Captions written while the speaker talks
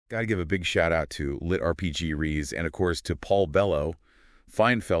Gotta give a big shout out to Lit RPG Rees and, of course, to Paul Bello,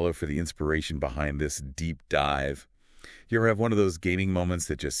 fine fellow, for the inspiration behind this deep dive. You ever have one of those gaming moments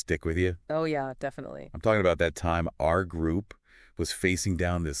that just stick with you? Oh, yeah, definitely. I'm talking about that time our group was facing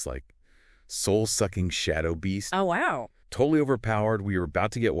down this, soul-sucking shadow beast. Oh, wow. Totally overpowered. We were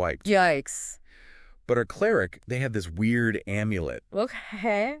about to get wiped. Yikes. But our cleric, they had this weird amulet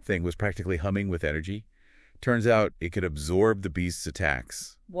Okay. thing, was practically humming with energy. Turns out it could absorb the beast's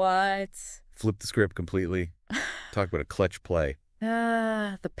attacks. What? Flip the script completely. Talk about a clutch play.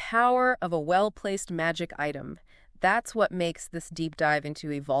 The power of a well-placed magic item. That's what makes this deep dive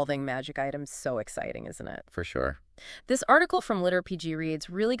into evolving magic items so exciting, isn't it? For sure. This article from Lit RPG Reads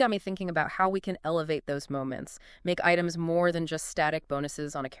really got me thinking about how we can elevate those moments, make items more than just static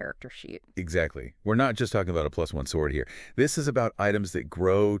bonuses on a character sheet. Exactly. We're not just talking about a +1 sword here. This is about items that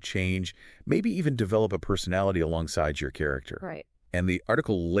grow, change, maybe even develop a personality alongside your character. Right. And the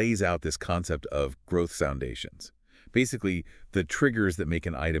article lays out this concept of growth foundations. Basically, the triggers that make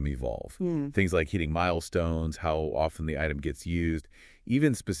an item evolve. Things like hitting milestones, how often the item gets used,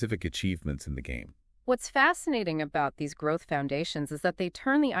 even specific achievements in the game. What's fascinating about these growth foundations is that they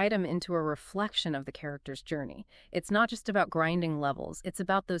turn the item into a reflection of the character's journey. It's not just about grinding levels. It's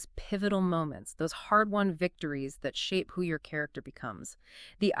about those pivotal moments, those hard-won victories that shape who your character becomes.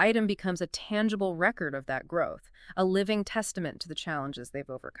 The item becomes a tangible record of that growth, a living testament to the challenges they've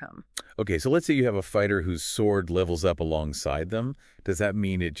overcome. Okay, so let's say you have a fighter whose sword levels up alongside them. Does that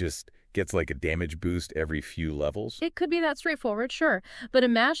mean it just gets like a damage boost every few levels? It could be that straightforward, sure. But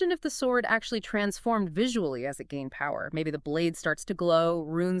imagine if the sword actually transformed visually as it gained power. Maybe the blade starts to glow,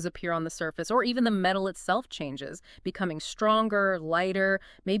 runes appear on the surface, or even the metal itself changes, becoming stronger, lighter,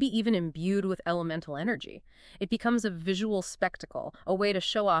 maybe even imbued with elemental energy. It becomes a visual spectacle, a way to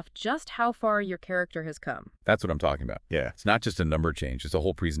show off just how far your character has come. That's what I'm talking about. Yeah. It's not just a number change, it's a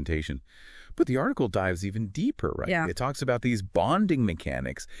whole presentation. But the article dives even deeper, right? Yeah. It talks about these bonding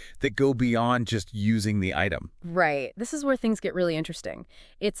mechanics that go beyond just using the item. Right. This is where things get really interesting.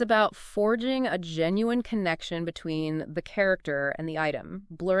 It's about forging a genuine connection between the character and the item,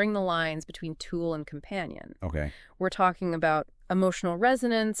 blurring the lines between tool and companion. Okay. We're talking about emotional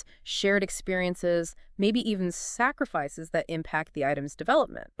resonance, shared experiences, maybe even sacrifices that impact the item's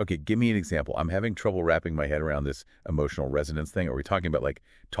development. Okay, give me an example. I'm having trouble wrapping my head around this emotional resonance thing. Are we talking about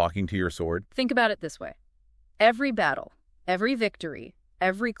talking to your sword? Think about it this way. Every battle, every victory,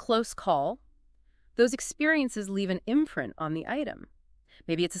 every close call, those experiences leave an imprint on the item.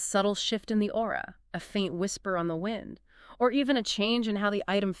 Maybe it's a subtle shift in the aura, a faint whisper on the wind, or even a change in how the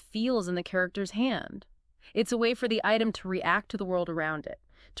item feels in the character's hand. It's a way for the item to react to the world around it,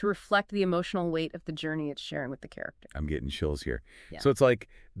 to reflect the emotional weight of the journey it's sharing with the character. I'm getting chills here. Yeah. So it's like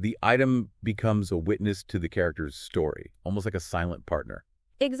the item becomes a witness to the character's story, almost like a silent partner.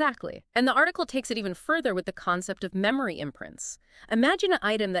 Exactly. And the article takes it even further with the concept of memory imprints. Imagine an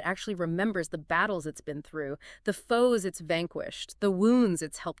item that actually remembers the battles it's been through, the foes it's vanquished, the wounds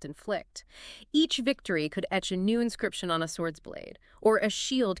it's helped inflict. Each victory could etch a new inscription on a sword's blade, or a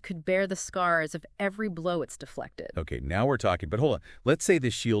shield could bear the scars of every blow it's deflected. Okay, now we're talking. But hold on. Let's say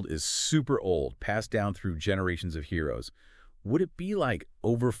this shield is super old, passed down through generations of heroes. Would it be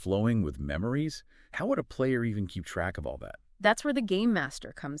overflowing with memories? How would a player even keep track of all that? That's where the game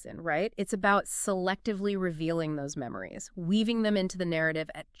master comes in, right? It's about selectively revealing those memories, weaving them into the narrative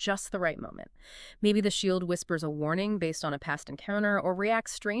at just the right moment. Maybe the shield whispers a warning based on a past encounter or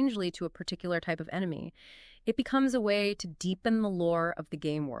reacts strangely to a particular type of enemy. It becomes a way to deepen the lore of the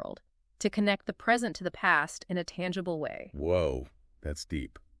game world, to connect the present to the past in a tangible way. Whoa, that's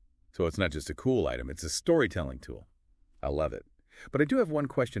deep. So it's not just a cool item, it's a storytelling tool. I love it. But I do have one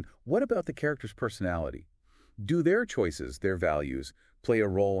question. What about the character's personality? Do their choices, their values, play a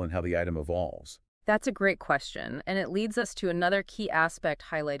role in how the item evolves? That's a great question, and it leads us to another key aspect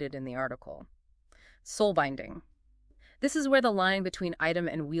highlighted in the article. Soul binding. This is where the line between item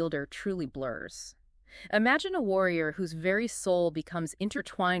and wielder truly blurs. Imagine a warrior whose very soul becomes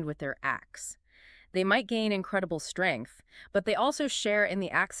intertwined with their axe. They might gain incredible strength, but they also share in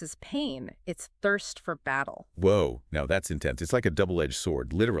the axe's pain, its thirst for battle. Whoa, now that's intense. It's like a double-edged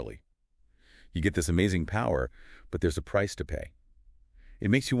sword, literally. You get this amazing power, but there's a price to pay.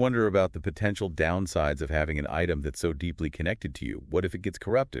 It makes you wonder about the potential downsides of having an item that's so deeply connected to you. What if it gets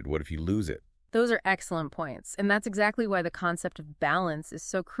corrupted? What if you lose it? Those are excellent points, and that's exactly why the concept of balance is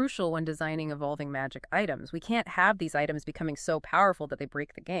so crucial when designing evolving magic items. We can't have these items becoming so powerful that they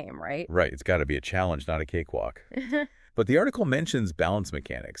break the game, right? Right, it's got to be a challenge, not a cakewalk. But the article mentions balance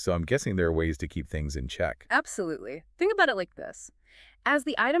mechanics, so I'm guessing there are ways to keep things in check. Absolutely. Think about it like this. As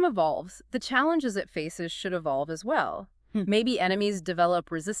the item evolves, the challenges it faces should evolve as well. Maybe enemies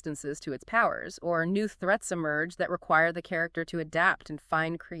develop resistances to its powers, or new threats emerge that require the character to adapt and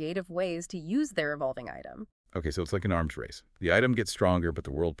find creative ways to use their evolving item. Okay, so it's like an arms race. The item gets stronger, but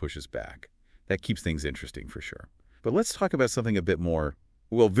the world pushes back. That keeps things interesting for sure. But let's talk about something a bit more,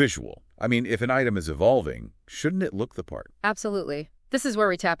 well, visual. I mean, if an item is evolving, shouldn't it look the part? Absolutely. This is where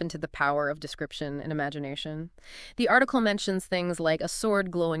we tap into the power of description and imagination. The article mentions things like a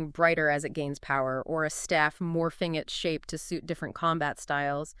sword glowing brighter as it gains power, or a staff morphing its shape to suit different combat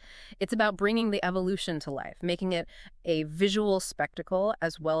styles. It's about bringing the evolution to life, making it a visual spectacle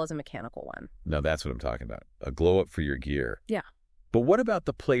as well as a mechanical one. Now that's what I'm talking about. A glow-up for your gear. Yeah. But what about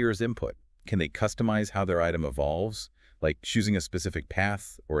the player's input? Can they customize how their item evolves, like choosing a specific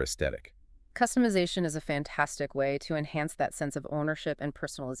path or aesthetic? Customization is a fantastic way to enhance that sense of ownership and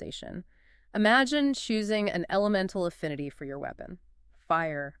personalization. Imagine choosing an elemental affinity for your weapon.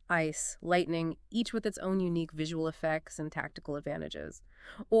 Fire, ice, lightning, each with its own unique visual effects and tactical advantages.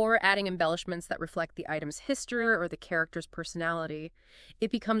 Or adding embellishments that reflect the item's history or the character's personality.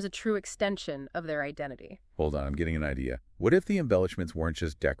 It becomes a true extension of their identity. Hold on, I'm getting an idea. What if the embellishments weren't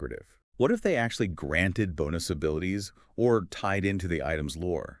just decorative? What if they actually granted bonus abilities or tied into the item's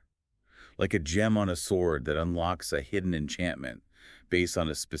lore? Like a gem on a sword that unlocks a hidden enchantment based on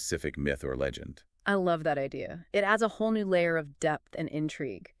a specific myth or legend. I love that idea. It adds a whole new layer of depth and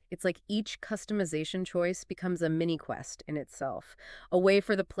intrigue. It's like each customization choice becomes a mini-quest in itself, a way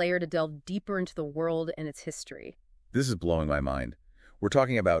for the player to delve deeper into the world and its history. This is blowing my mind. We're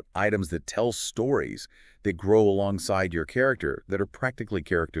talking about items that tell stories that grow alongside your character that are practically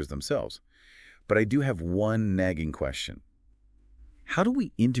characters themselves. But I do have one nagging question. How do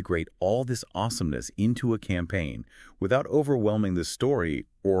we integrate all this awesomeness into a campaign without overwhelming the story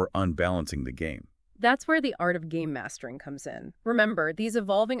or unbalancing the game? That's where the art of game mastering comes in. Remember, these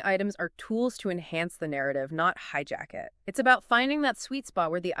evolving items are tools to enhance the narrative, not hijack it. It's about finding that sweet spot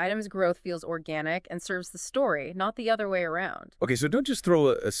where the item's growth feels organic and serves the story, not the other way around. Okay, so don't just throw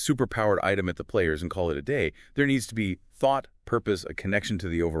a super-powered item at the players and call it a day. There needs to be thought, purpose, a connection to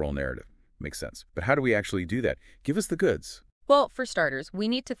the overall narrative. Makes sense. But how do we actually do that? Give us the goods. Well, for starters, we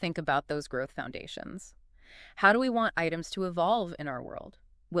need to think about those growth foundations. How do we want items to evolve in our world?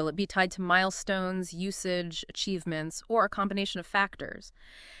 Will it be tied to milestones, usage, achievements, or a combination of factors?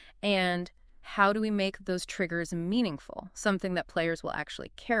 And how do we make those triggers meaningful, something that players will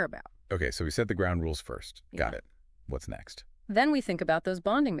actually care about? Okay, so we set the ground rules first. Got it. What's next? Then we think about those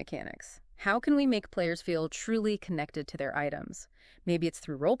bonding mechanics. How can we make players feel truly connected to their items? Maybe it's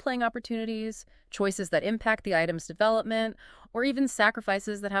through role-playing opportunities, choices that impact the item's development, or even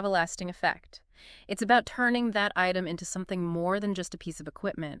sacrifices that have a lasting effect. It's about turning that item into something more than just a piece of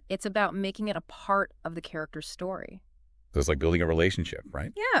equipment. It's about making it a part of the character's story. So it's like building a relationship,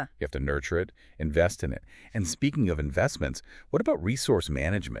 right? Yeah. You have to nurture it, invest in it. And speaking of investments, what about resource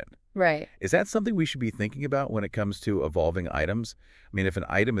management? Right. Is that something we should be thinking about when it comes to evolving items? I mean, if an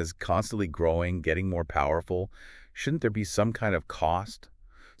item is constantly growing, getting more powerful, shouldn't there be some kind of cost,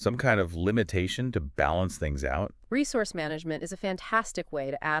 some kind of limitation to balance things out? Resource management is a fantastic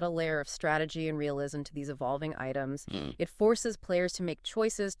way to add a layer of strategy and realism to these evolving items. It forces players to make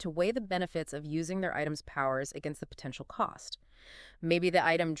choices to weigh the benefits of using their item's powers against the potential cost. Maybe the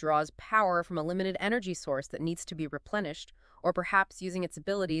item draws power from a limited energy source that needs to be replenished, or perhaps using its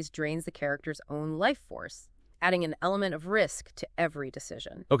abilities drains the character's own life force, adding an element of risk to every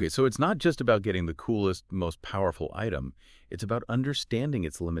decision. Okay, so it's not just about getting the coolest, most powerful item. It's about understanding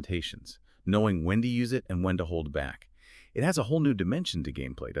its limitations, knowing when to use it and when to hold back. It has a whole new dimension to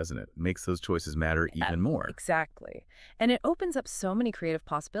gameplay, doesn't it? It makes those choices matter even more. Exactly. And it opens up so many creative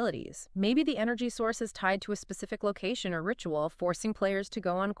possibilities. Maybe the energy source is tied to a specific location or ritual, forcing players to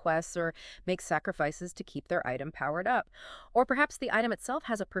go on quests or make sacrifices to keep their item powered up. Or perhaps the item itself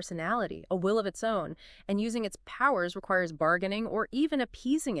has a personality, a will of its own, and using its powers requires bargaining or even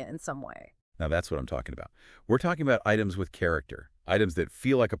appeasing it in some way. Now that's what I'm talking about. We're talking about items with character, items that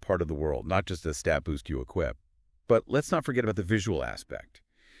feel like a part of the world, not just a stat boost you equip. But let's not forget about the visual aspect.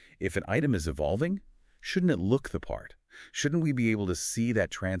 If an item is evolving, shouldn't it look the part? Shouldn't we be able to see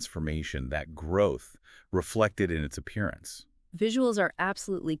that transformation, that growth, reflected in its appearance? Visuals are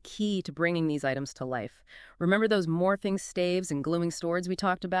absolutely key to bringing these items to life. Remember those morphing staves and glowing swords we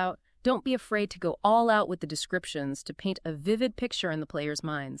talked about? Don't be afraid to go all out with the descriptions to paint a vivid picture in the players'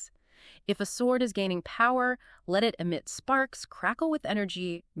 minds. If a sword is gaining power, let it emit sparks, crackle with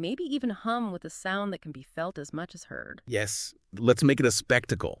energy, maybe even hum with a sound that can be felt as much as heard. Yes, let's make it a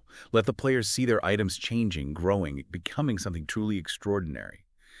spectacle. Let the players see their items changing, growing, becoming something truly extraordinary.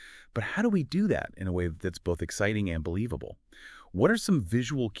 But how do we do that in a way that's both exciting and believable? What are some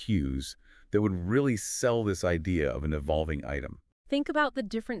visual cues that would really sell this idea of an evolving item? Think about the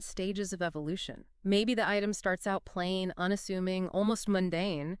different stages of evolution. Maybe the item starts out plain, unassuming, almost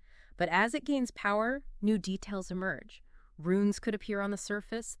mundane, but as it gains power, new details emerge. Runes could appear on the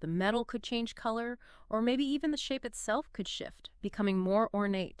surface, the metal could change color, or maybe even the shape itself could shift, becoming more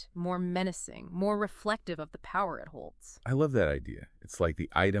ornate, more menacing, more reflective of the power it holds. I love that idea. It's like the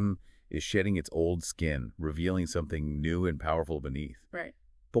item is shedding its old skin, revealing something new and powerful beneath. Right.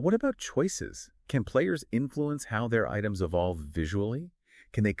 But what about choices? Can players influence how their items evolve visually?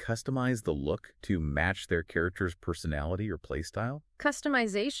 Can they customize the look to match their character's personality or playstyle?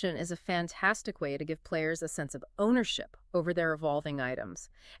 Customization is a fantastic way to give players a sense of ownership over their evolving items.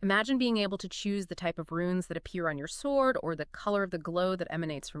 Imagine being able to choose the type of runes that appear on your sword or the color of the glow that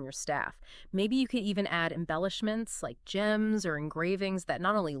emanates from your staff. Maybe you could even add embellishments like gems or engravings that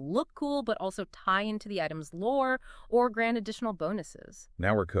not only look cool but also tie into the item's lore or grant additional bonuses.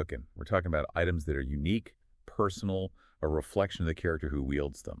 Now we're cooking. We're talking about items that are unique, personal, a reflection of the character who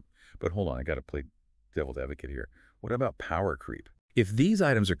wields them. But hold on, I got to play devil's advocate here. What about power creep? If these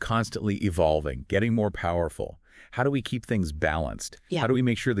items are constantly evolving, getting more powerful, how do we keep things balanced? Yeah. How do we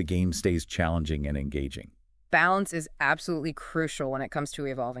make sure the game stays challenging and engaging? Balance is absolutely crucial when it comes to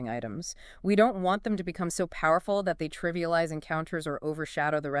evolving items. We don't want them to become so powerful that they trivialize encounters or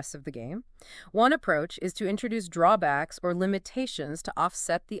overshadow the rest of the game. One approach is to introduce drawbacks or limitations to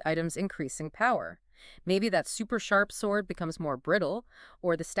offset the item's increasing power. Maybe that super sharp sword becomes more brittle,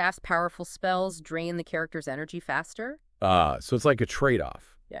 or the staff's powerful spells drain the character's energy faster. So it's like a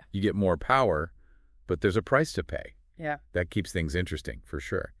trade-off. Yeah. You get more power, but there's a price to pay. Yeah. That keeps things interesting, for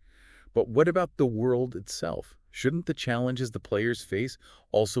sure. But what about the world itself? Shouldn't the challenges the players face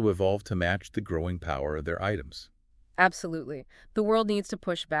also evolve to match the growing power of their items? Absolutely. The world needs to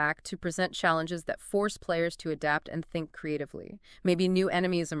push back to present challenges that force players to adapt and think creatively. Maybe new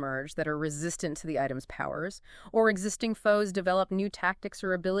enemies emerge that are resistant to the item's powers, or existing foes develop new tactics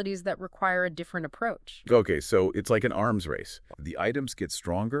or abilities that require a different approach. Okay, so it's like an arms race. The items get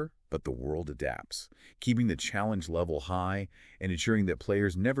stronger, but the world adapts, keeping the challenge level high and ensuring that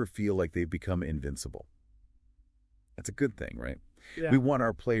players never feel like they've become invincible. That's a good thing, right? Yeah. We want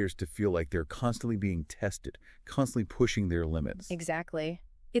our players to feel like they're constantly being tested, constantly pushing their limits. Exactly.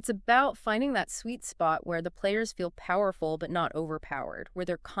 It's about finding that sweet spot where the players feel powerful but not overpowered, where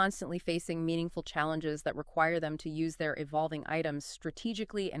they're constantly facing meaningful challenges that require them to use their evolving items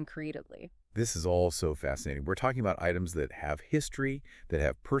strategically and creatively. This is all so fascinating. We're talking about items that have history, that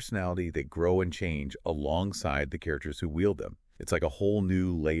have personality, that grow and change alongside the characters who wield them. It's like a whole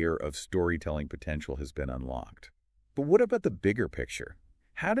new layer of storytelling potential has been unlocked. But what about the bigger picture?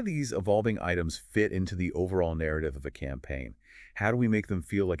 How do these evolving items fit into the overall narrative of a campaign? How do we make them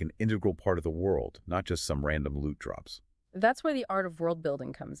feel like an integral part of the world, not just some random loot drops? That's where the art of world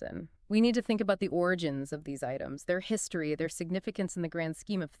building comes in. We need to think about the origins of these items, their history, their significance in the grand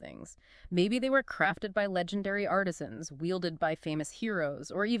scheme of things. Maybe they were crafted by legendary artisans, wielded by famous heroes,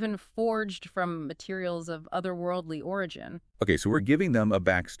 or even forged from materials of otherworldly origin. Okay, so we're giving them a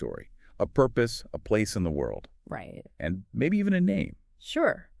backstory, a purpose, a place in the world. Right. And maybe even a name.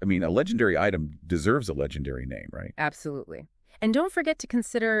 Sure. I mean, a legendary item deserves a legendary name, right? Absolutely. And don't forget to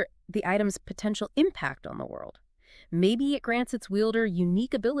consider the item's potential impact on the world. Maybe it grants its wielder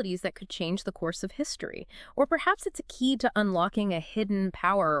unique abilities that could change the course of history, or perhaps it's a key to unlocking a hidden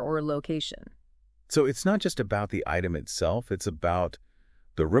power or location. So it's not just about the item itself, it's about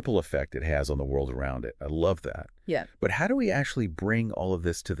the ripple effect it has on the world around it. I love that. Yeah. But how do we actually bring all of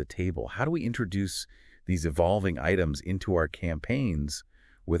this to the table? How do we introduce these evolving items into our campaigns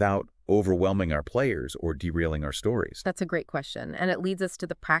without overwhelming our players or derailing our stories? That's a great question, and it leads us to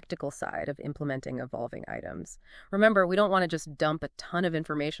the practical side of implementing evolving items. Remember, we don't want to just dump a ton of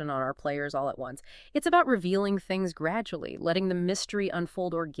information on our players all at once. It's about revealing things gradually, letting the mystery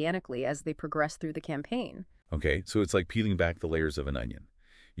unfold organically as they progress through the campaign. Okay, so it's like peeling back the layers of an onion.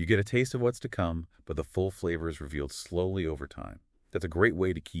 You get a taste of what's to come, but the full flavor is revealed slowly over time. That's a great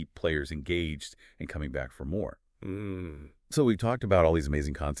way to keep players engaged and coming back for more. So we've talked about all these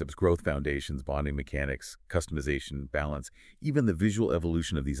amazing concepts: growth foundations, bonding mechanics, customization, balance, even the visual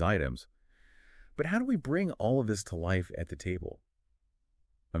evolution of these items. But how do we bring all of this to life at the table?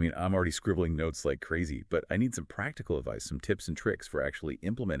 I mean, I'm already scribbling notes like crazy, but I need some practical advice, some tips and tricks for actually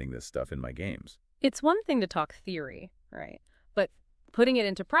implementing this stuff in my games. It's one thing to talk theory, right? But putting it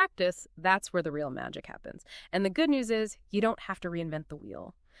into practice, that's where the real magic happens. And the good news is you don't have to reinvent the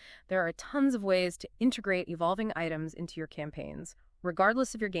wheel. There are tons of ways to integrate evolving items into your campaigns,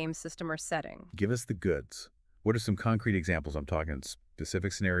 regardless of your game system or setting. Give us the goods. What are some concrete examples? I'm talking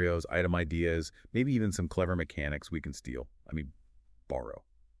specific scenarios, item ideas, maybe even some clever mechanics we can steal. I mean, borrow.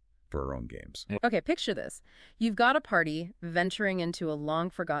 for our own games. Okay, picture this. You've got a party venturing into a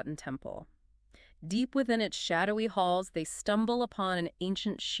long-forgotten temple. Deep within its shadowy halls, they stumble upon an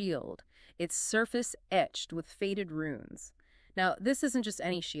ancient shield, its surface etched with faded runes. Now, this isn't just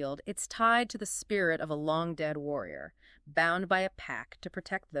any shield. It's tied to the spirit of a long-dead warrior, bound by a pact to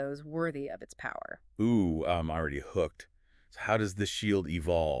protect those worthy of its power. Ooh, I'm already hooked. So how does the shield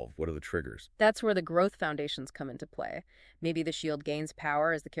evolve? What are the triggers? That's where the growth foundations come into play. Maybe the shield gains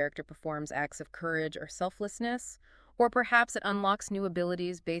power as the character performs acts of courage or selflessness, or perhaps it unlocks new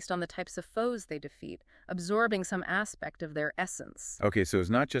abilities based on the types of foes they defeat, absorbing some aspect of their essence. Okay, so it's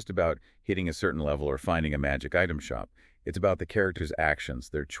not just about hitting a certain level or finding a magic item shop. It's about the character's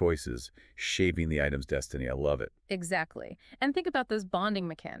actions, their choices, shaping the item's destiny. I love it. Exactly. And think about those bonding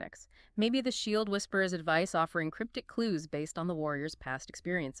mechanics. Maybe the shield whispers advice offering cryptic clues based on the warrior's past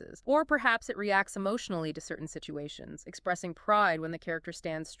experiences. Or perhaps it reacts emotionally to certain situations, expressing pride when the character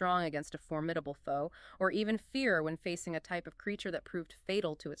stands strong against a formidable foe, or even fear when facing a type of creature that proved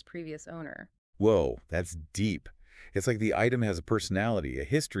fatal to its previous owner. Whoa, that's deep. It's like the item has a personality, a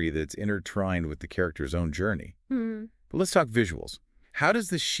history that's intertwined with the character's own journey. But let's talk visuals. How does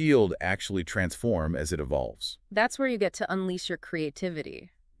the shield actually transform as it evolves? That's where you get to unleash your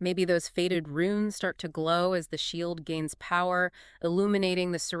creativity. Maybe those faded runes start to glow as the shield gains power,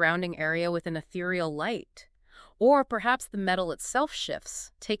 illuminating the surrounding area with an ethereal light. Or perhaps the metal itself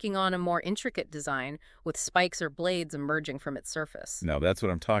shifts, taking on a more intricate design with spikes or blades emerging from its surface. Now, that's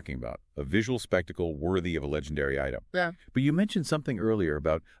what I'm talking about. A visual spectacle worthy of a legendary item. Yeah. But you mentioned something earlier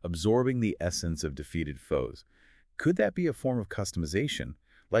about absorbing the essence of defeated foes. Could that be a form of customization,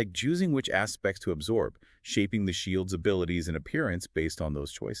 like choosing which aspects to absorb, shaping the shield's abilities and appearance based on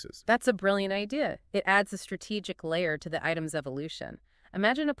those choices? That's a brilliant idea. It adds a strategic layer to the item's evolution.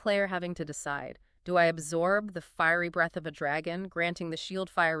 Imagine a player having to decide, do I absorb the fiery breath of a dragon, granting the shield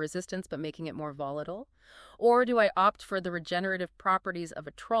fire resistance but making it more volatile? Or do I opt for the regenerative properties of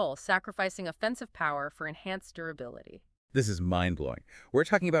a troll, sacrificing offensive power for enhanced durability? This is mind-blowing. We're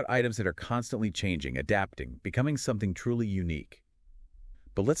talking about items that are constantly changing, adapting, becoming something truly unique.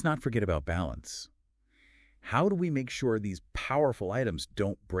 But let's not forget about balance. How do we make sure these powerful items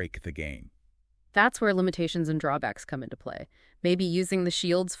don't break the game? That's where limitations and drawbacks come into play. Maybe using the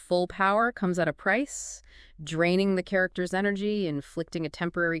shield's full power comes at a price, draining the character's energy, inflicting a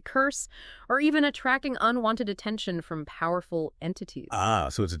temporary curse, or even attracting unwanted attention from powerful entities. Ah,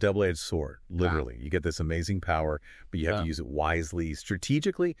 so it's a double-edged sword, literally. You get this amazing power, but you have to use it wisely,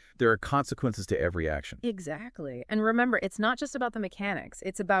 strategically. There are consequences to every action. Exactly. And remember, it's not just about the mechanics.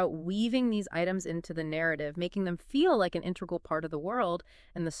 It's about weaving these items into the narrative, making them feel like an integral part of the world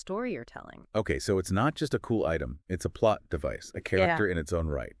and the story you're telling. Okay, so it's not just a cool item. It's a plot device, a character in its own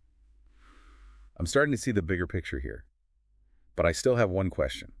right. I'm starting to see the bigger picture here. But I still have one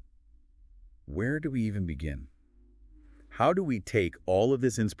question. Where do we even begin? How do we take all of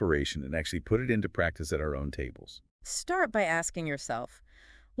this inspiration and actually put it into practice at our own tables? Start by asking yourself,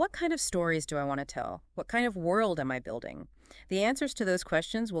 what kind of stories do I want to tell? What kind of world am I building? The answers to those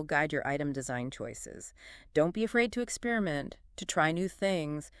questions will guide your item design choices. Don't be afraid to experiment, to try new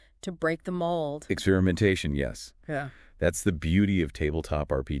things, to break the mold. Experimentation, yes. Yeah. That's the beauty of tabletop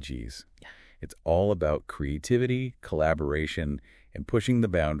RPGs. It's all about creativity, collaboration, and pushing the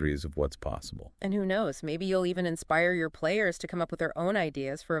boundaries of what's possible. And who knows, maybe you'll even inspire your players to come up with their own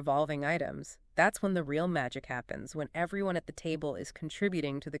ideas for evolving items. That's when the real magic happens, when everyone at the table is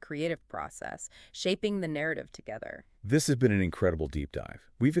contributing to the creative process, shaping the narrative together. This has been an incredible deep dive.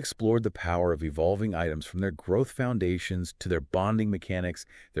 We've explored the power of evolving items from their growth foundations to their bonding mechanics,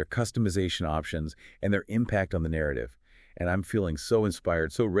 their customization options, and their impact on the narrative. And I'm feeling so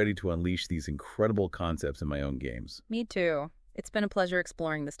inspired, so ready to unleash these incredible concepts in my own games. Me too. It's been a pleasure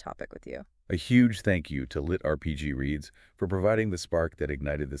exploring this topic with you. A huge thank you to Lit RPG Reads for providing the spark that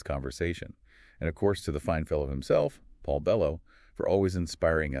ignited this conversation. And of course to the fine fellow himself, Paul Bello, for always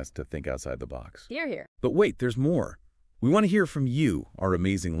inspiring us to think outside the box. Hear, hear. But wait, there's more. We want to hear from you, our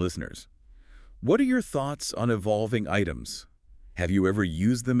amazing listeners. What are your thoughts on evolving items? Have you ever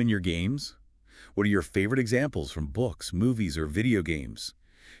used them in your games? What are your favorite examples from books, movies, or video games?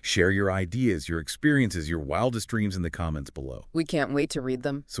 Share your ideas, your experiences, your wildest dreams in the comments below. We can't wait to read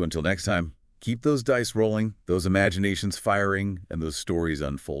them. So until next time, keep those dice rolling, those imaginations firing, and those stories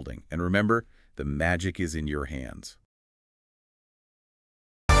unfolding. And remember, the magic is in your hands.